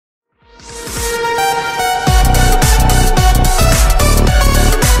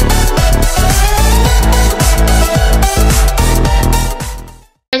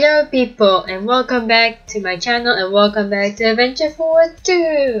people, and welcome back to my channel, and welcome back to Adventure Forward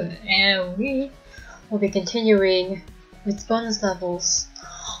 2, and we will be continuing with bonus levels.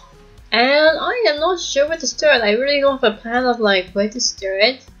 And I am not sure where to start. I really don't have a plan of like where to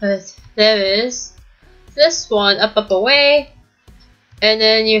start, but there is this one, up away, and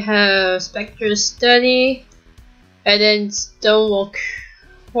then you have Spectre's Study, and then Stonewall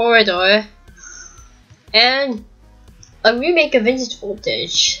Corridor, and a remake of Vintage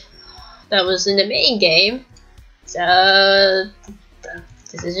Voltage that was in the main game. So the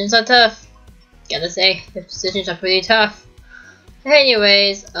decisions are tough. Gotta say, the decisions are pretty tough.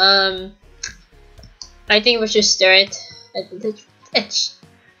 Anyways, I think we should start at Vintage Voltage.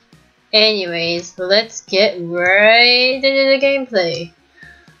 Anyways, let's get right into the gameplay.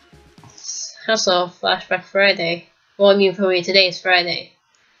 Also, Flashback Friday. Well, I mean, for me, today is Friday.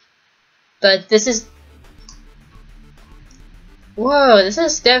 But this is... Whoa, this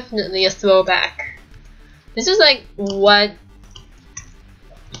is definitely a throwback. This is like what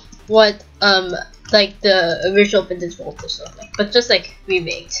like the original Vintage Voltage looked like, but just like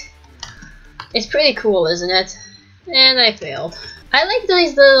remade. It's pretty cool, isn't it? And I failed. I like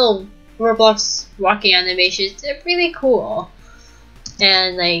these little Roblox walking animations. They're really cool.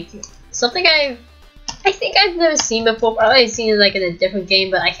 And like something I think I've never seen before. Probably seen it like in a different game,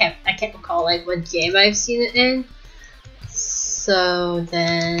 but I can't recall like what game I've seen it in. So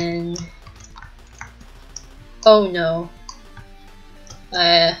then, oh no.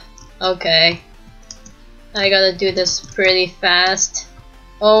 Okay. I gotta do this pretty fast.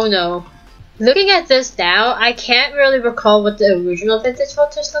 Oh no. Looking at this now, I can't really recall what the original Vintage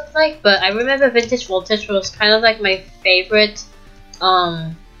Voltage looked like, but I remember Vintage Voltage was kind of like my favorite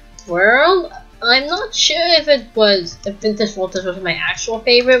world. I'm not sure if Vintage Voltage was my actual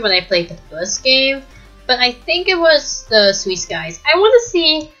favorite when I played the first game, but I think it was the Sweet Skies. I want to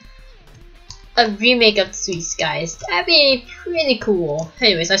see a remake of Sweet Skies. That'd be pretty cool.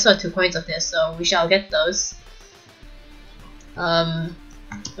 Anyways, I saw 2 coins of this, so we shall get those.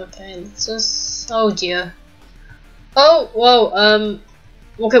 Okay, let's just... oh dear. Oh, whoa,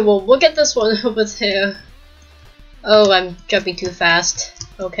 okay, well, we'll get this one over there. Oh, I'm jumping too fast.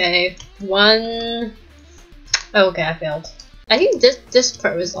 Okay, 1... oh, okay, I failed. I think this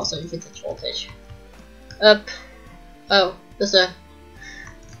part was also in Vintage Voltage. Up. Oh, there's a...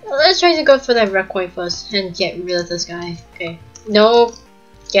 let's try to go for that red coin first and get rid of this guy. Okay. Nope.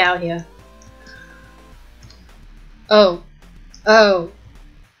 Get out here. Oh. Oh.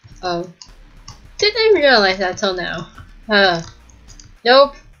 Oh. Didn't realize that till now.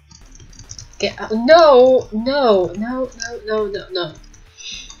 Nope. Get out. No. No. No. No. No. No. No.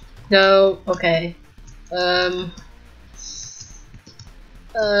 No. Okay.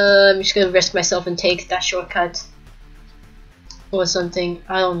 I'm just gonna risk myself and take that shortcut. Or something.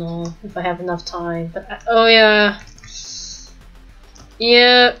 I don't know if I have enough time. But oh yeah.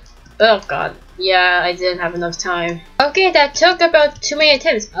 Yeah. Oh god. Yeah, I didn't have enough time. Okay, that took about too many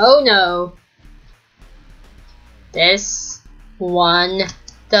attempts. Oh no. This one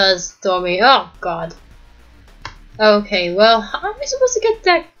does throw me. Oh god. Okay, well, how am I supposed to get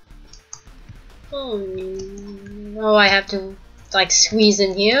that? Oh, I have to like squeeze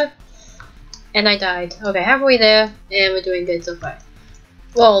in here. And I died. Okay, halfway there, and we're doing good so far.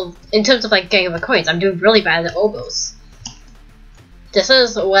 Well, in terms of like getting the coins, I'm doing really bad at obos. This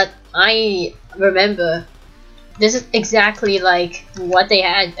is what I remember. This is exactly like what they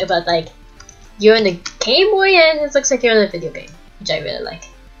had about like you're in the Game Boy and it looks like you're in a video game, which I really like.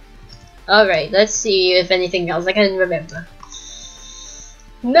 Alright, let's see if anything else I can remember.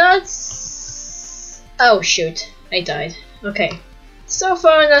 Nuts! Oh shoot, I died. Okay. So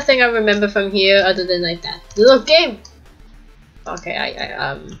far, nothing I remember from here other than like that little game. Okay,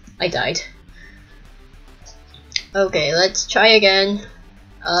 I died. Okay, let's try again.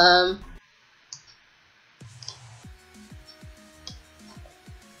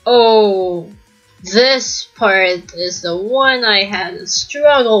 Oh, this part is the one I had a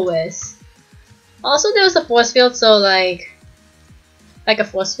struggle with. Also, there was a force field, so like a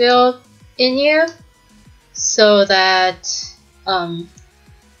force field in here, so that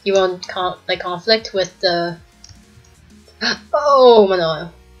you won't conflict with the... oh my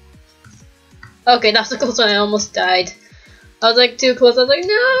god. Okay, that's the close one. I almost died. I was like too close. I was like,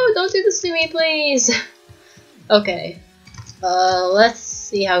 no, don't do this to me, please. Okay. Let's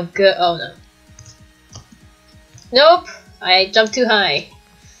see how good. Oh no. Nope. I jumped too high.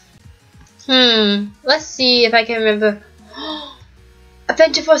 Let's see if I can remember.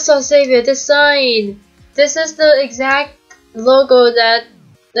 Adventure for Soul Savior. This sign. This is the exact logo that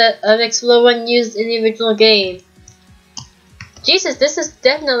Explode One used in the original game. Jesus, this is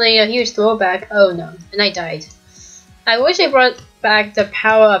definitely a huge throwback. Oh no, and I died. I wish I brought back the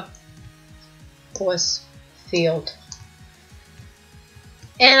power-up force field.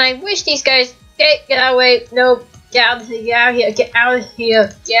 And I wish these guys get out of the way. No, get out of here, get out of here, get out of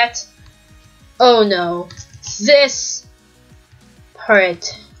here, get. Oh no. This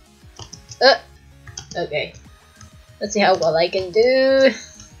part. Okay. Let's see how well I can do.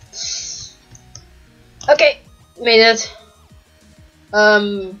 Okay, made it.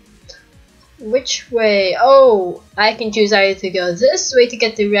 Which way? Oh, I can choose either to go this way to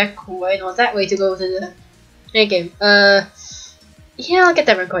get the red coin or that way to go to the mini game. Yeah, I'll get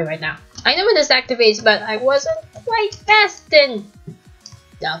that red coin right now. I know when this activates, but I wasn't quite fast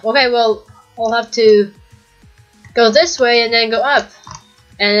enough. Okay, well, I'll have to go this way and then go up.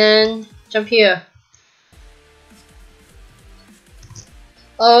 And then jump here.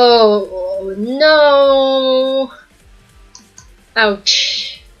 Oh no!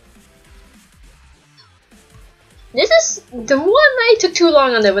 Ouch. This is the one I took too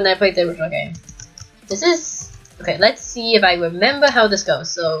long on it when I played the original game. This is... Okay, let's see if I remember how this goes.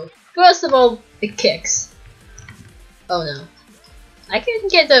 So, first of all, it kicks. Oh no. I can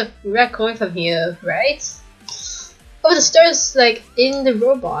get the red coin from here, right? Oh, the star is like in the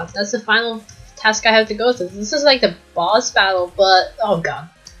robot. That's the final task I have to go through. This is like the boss battle, but oh god.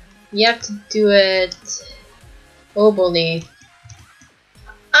 You have to do it overly.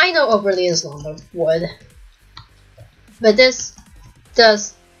 I know overly is not the word. But this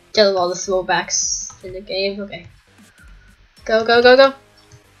does get a lot of throwbacks in the game. Okay. Go, go, go, go.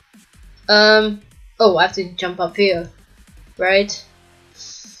 Oh, I have to jump up here. Right?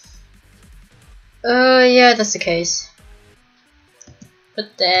 Yeah, that's the case.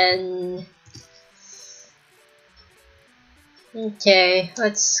 But then... Okay,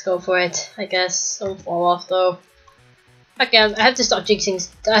 let's go for it, I guess. Don't fall off though. Okay, I have to stop jinxing.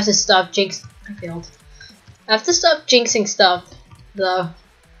 I have to stop jinx. I failed. I have to stop jinxing stuff, though.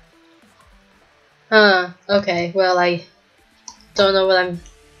 Huh, okay, well, I don't know what I'm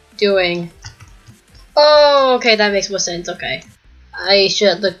doing. Oh, okay, that makes more sense, okay. I should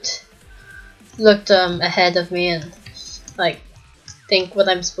have looked ahead of me and, like, think what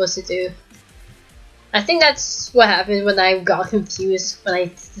I'm supposed to do. I think that's what happened when I got confused when I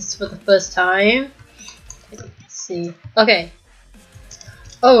did this for the first time. Let's see. Okay.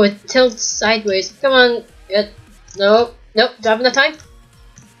 Oh, it tilts sideways. Come on. Nope. Nope. Do I have enough time?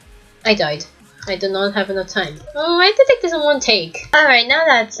 I died. I do not have enough time. Oh, I have to take this in one take. Alright, now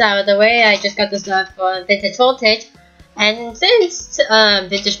that's out of the way, I just got this done for Vintage Voltage. And since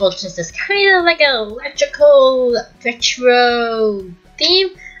Vintage Voltage is kind of like an electrical retro theme,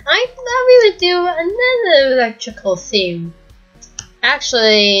 I thought we would do another electrical theme.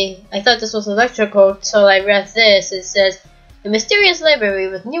 Actually, I thought this was electrical, so I read this. It says, a mysterious library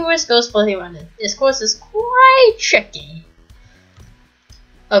with numerous ghosts floating around it. This course is quite tricky.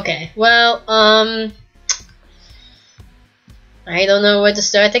 Okay, well, I don't know where to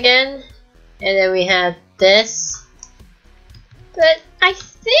start again. And then we had this. But I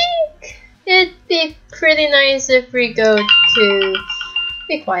think it'd be pretty nice if we go to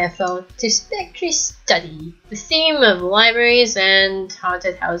Require Phone to spectrally study the theme of libraries and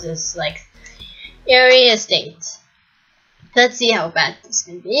haunted houses like Eerie Estate. Let's see how bad this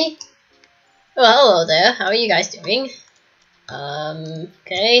can be. Well, hello there. How are you guys doing?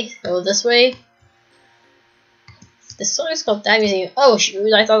 Okay, go this way. The song is called That Museum. Oh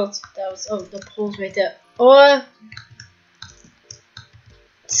shoot, I thought that was, oh, the pole's right there. Or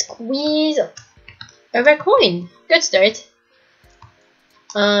squeeze a red coin. Good start.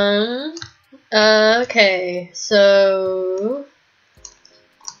 Okay, so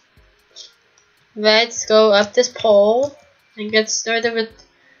let's go up this pole and get started with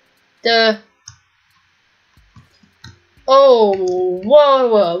the. Oh, whoa,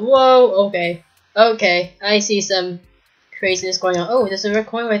 whoa, whoa. Okay, okay, I see some craziness going on. Oh, there's a red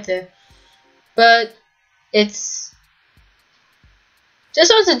coin right there, but it's this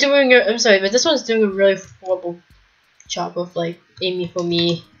one's doing. I'm sorry, but this one's doing a really horrible job of like aiming for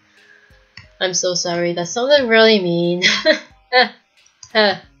me. I'm so sorry. That sounded really mean.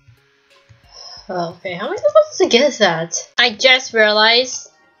 Okay, how am I supposed to get that? I just realized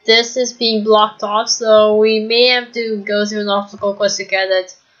this is being blocked off, so we may have to go through an obstacle course to get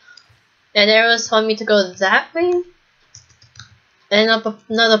it. And arrows telling me to go that way? And up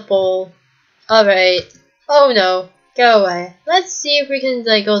another pole. Alright. Oh no. Go away. Let's see if we can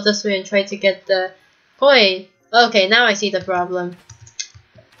like go this way and try to get the coin. Okay, now I see the problem.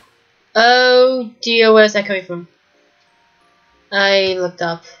 Oh dear, where's that coming from? I looked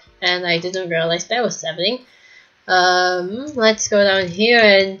up and I didn't realize that was happening. Let's go down here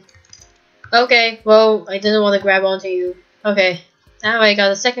and... Okay, well, I didn't want to grab onto you. Okay, now I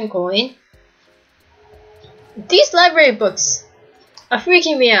got a second coin. These library books are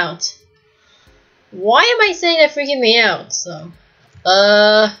freaking me out. Why am I saying they're freaking me out? So,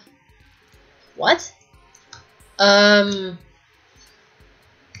 what?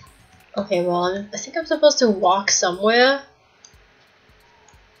 Okay, well, I think I'm supposed to walk somewhere.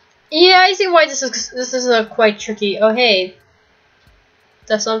 Yeah, I see why this is quite tricky. Oh, hey,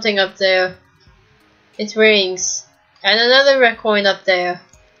 there's something up there. It rings, and another red coin up there.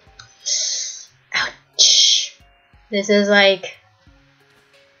 Ouch! This is like,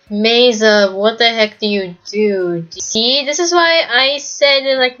 Mesa, what the heck do you do? See, this is why I said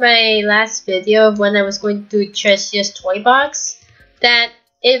in like my last video when I was going through Tresia's toy box that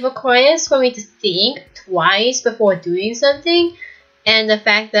it requires for me to think twice before doing something, and the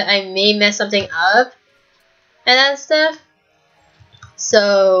fact that I may mess something up and that stuff.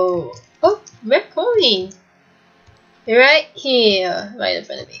 So, oh, red coin, right here, right in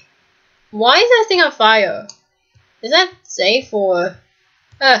front of me. Why is that thing on fire? Is that safe or?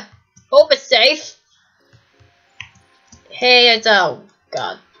 Hope it's safe. Hey, it's oh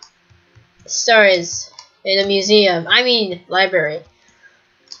god. Stars in a museum. I mean library.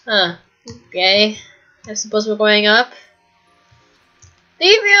 Okay. I suppose we're going up.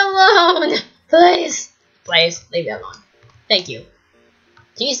 Leave me alone! Please! Please, leave me alone. Thank you.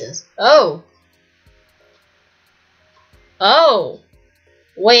 Jesus. Oh. Oh.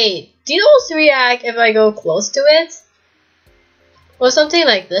 Wait. Do those react if I go close to it? Or something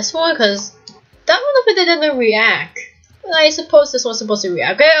like this one? Because that one up there didn't react. But I suppose this one's supposed to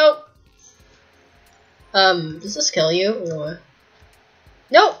react. Okay. Oh. Does this kill you? Or...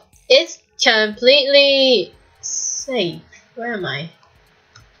 Nope. It's completely safe. Where am I?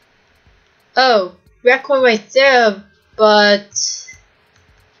 Oh, red coin right there, but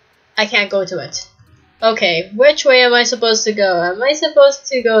I can't go to it. Okay, which way am I supposed to go? Am I supposed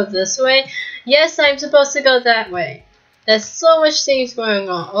to go this way? Yes, I'm supposed to go that way. There's so much things going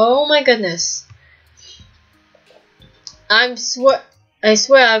on. Oh my goodness. I swear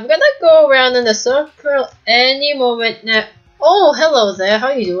I'm gonna go around in the circle any moment now. Oh, hello there.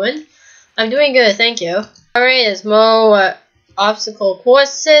 How you doing? I'm doing good, thank you. Alright, there's more obstacle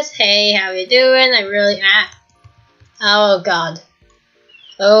courses. Hey, how you doing? I really oh god.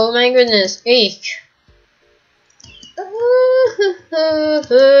 Oh my goodness. Eek.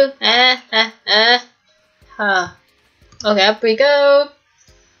 Okay, up we go.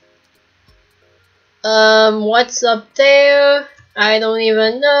 What's up there? I don't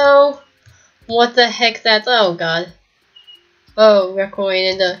even know. What the heck that's, oh god. Oh, we're going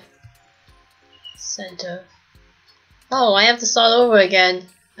in the center. Oh, I have to start over again.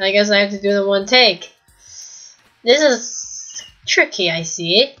 I guess I have to do the one take. This is tricky, I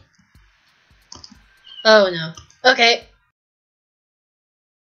see. Oh no. Okay.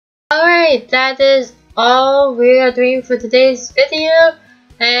 Alright, that is all we are doing for today's video.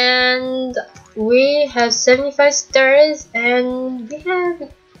 And we have 75 stars and we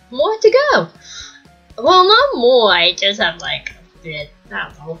have more to go. Well, not more, I just have like a bit. I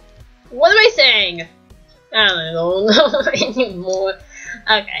don't know. What am I saying? I don't know anymore.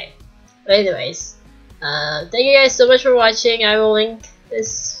 Okay. But anyways, thank you guys so much for watching. I will link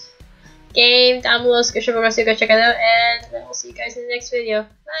this game down below in the description box so you go check it out, and I will see you guys in the next video.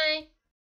 Bye!